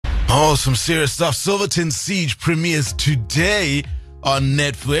Oh, some serious stuff. Silverton Siege premieres today on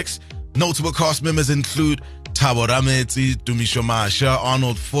Netflix. Notable cast members include Thabo Rametsi, Dumisho Maasha,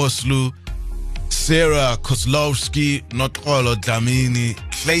 Arnold Vosloo, Sarah Kozlowski, Notkolo Dlamini,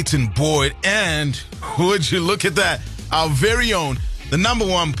 Clayton Boyd, and would you look at that, our very own, the number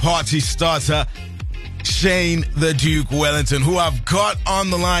one party starter, Shane the Duke Wellington, who I've got on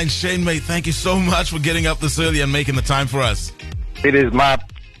the line. Shane, mate, thank you so much for getting up this early and making the time for us. It is my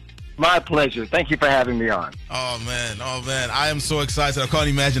pleasure. Thank you for having me on. Oh man. I am so excited. I can't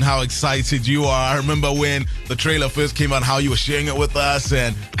imagine how excited you are. I remember when the trailer first came out, how you were sharing it with us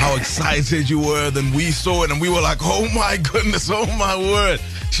and how excited you were. Then we saw it and we were like, oh my goodness, oh my word.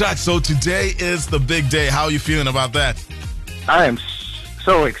 Shaq, so today is the big day. How are you feeling about that? I am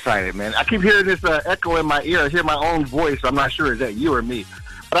so excited, man. I keep hearing this echo in my ear. I hear my own voice. I'm not sure is that you or me.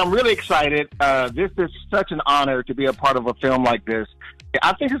 But I'm really excited. This is such an honor to be a part of a film like this.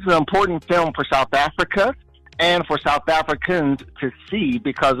 I think it's an important film for South Africa and for South Africans to see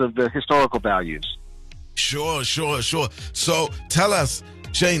because of the historical values. Sure. So tell us,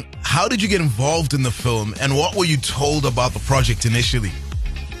 Shane, how did you get involved in the film and what were you told about the project initially?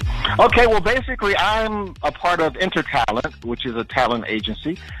 Okay, well, basically, I'm a part of Intertalent, which is a talent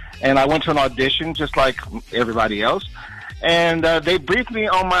agency, and I went to an audition just like everybody else, and they briefed me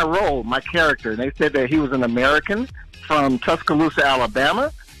on my role, my character, and they said that he was an American from Tuscaloosa,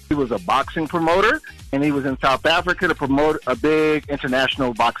 Alabama. He was a boxing promoter, and he was in South Africa to promote a big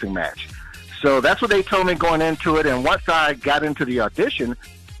international boxing match. So that's what they told me going into it, and once I got into the audition,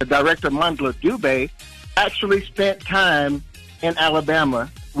 the director, Mandla Dube, actually spent time in Alabama,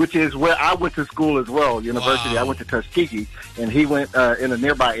 which is where I went to school as well, university. Wow. I went to Tuskegee, and he went in a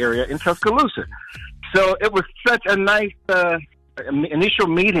nearby area in Tuscaloosa. So it was such a nice initial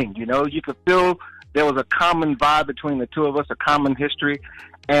meeting. You could feel there was a common vibe between the two of us, a common history,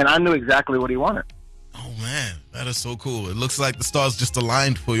 and I knew exactly what he wanted. Oh, man, that is so cool. It looks like the stars just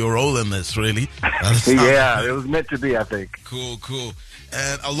aligned for your role in this, really. Yeah, it was meant to be, I think. Cool.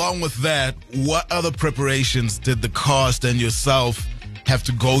 And along with that, what other preparations did the cast and yourself have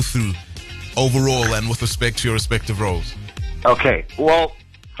to go through overall and with respect to your respective roles? Okay, well,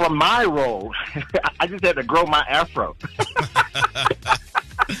 for my role, I just had to grow my afro.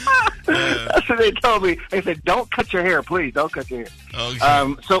 That's what they told me. They said, don't cut your hair, please. Don't cut your hair.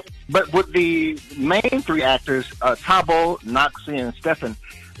 Okay. But with the main three actors, Thabo, Noxie, and Stefan,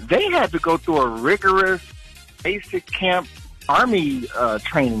 they had to go through a rigorous basic camp Army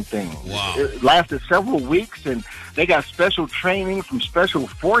training thing. Wow. It lasted several weeks, and they got special training from special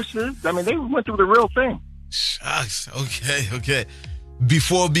forces. I mean, they went through the real thing. Shucks. Okay.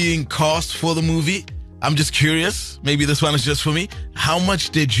 Before being cast for the movie, I'm just curious, maybe this one is just for me, how much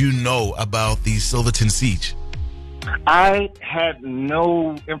did you know about the Silverton Siege? I had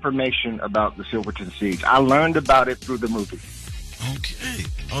no information about the Silverton Siege. I learned about it through the movie.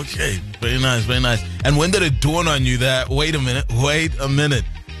 Okay. Very nice. And when did it dawn on you that, wait a minute,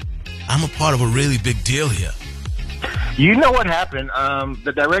 I'm a part of a really big deal here? You know what happened?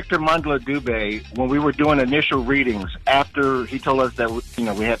 The director, Mandla Dube, when we were doing initial readings, after he told us that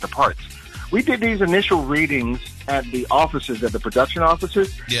we had the parts, we did these initial readings at the offices, at the production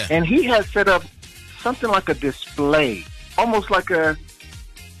offices, yeah. And he had set up something like a display, almost like when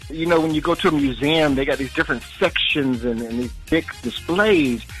you go to a museum, they got these different sections and these big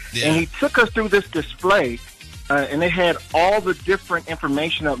displays. Yeah. And he took us through this display, and they had all the different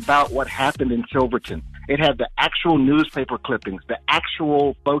information about what happened in Silverton. It had the actual newspaper clippings, the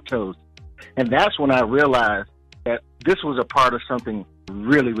actual photos. And that's when I realized that this was a part of something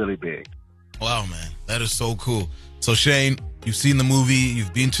really, really big. Wow, man. That is so cool. So, Shane, you've seen the movie,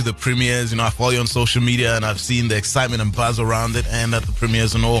 you've been to the premieres, I follow you on social media, and I've seen the excitement and buzz around it and at the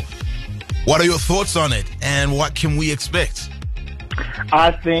premieres and all. What are your thoughts on it, and what can we expect?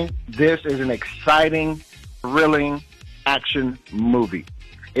 I think this is an exciting, thrilling action movie.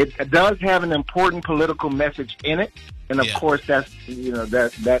 It does have an important political message in it, and of course, that's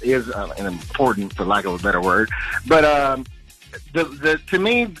that is an important, for lack of a better word. But to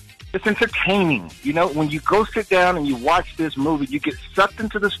me, it's entertaining. When you go sit down and you watch this movie, you get sucked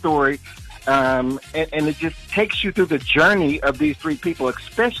into the story, and it just takes you through the journey of these three people,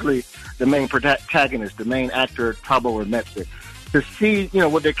 especially the main protagonist, the main actor, Thabo Rametsi. To see,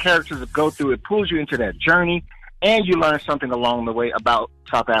 what their characters go through, it pulls you into that journey, and you learn something along the way about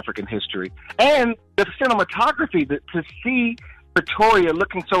South African history. And the cinematography, to see Pretoria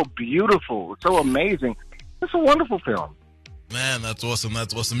looking so beautiful, so amazing, it's a wonderful film. Man, that's awesome.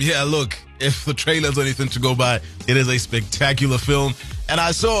 Yeah, look, if the trailer's anything to go by, it is a spectacular film. And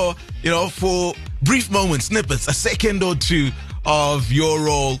I saw, for brief moments, snippets, a second or two of your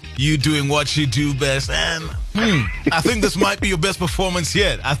role, you doing what you do best. And I think this might be your best performance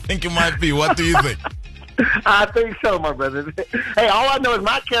yet. I think it might be. What do you think? I think so, my brother. Hey, all I know is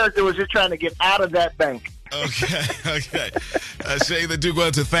my character was just trying to get out of that bank. Okay. Shay the Duke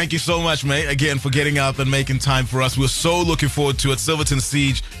Wellington, thank you so much, mate, again, for getting up and making time for us. We're so looking forward to it. Silverton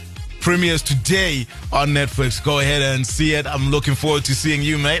Siege premieres today on Netflix. Go ahead and see it. I'm looking forward to seeing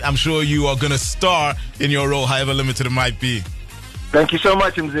you, mate. I'm sure you are going to star in your role, however limited it might be. Thank you so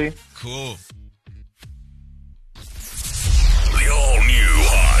much, MZ. Cool. The all-new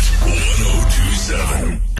Hot 102.7.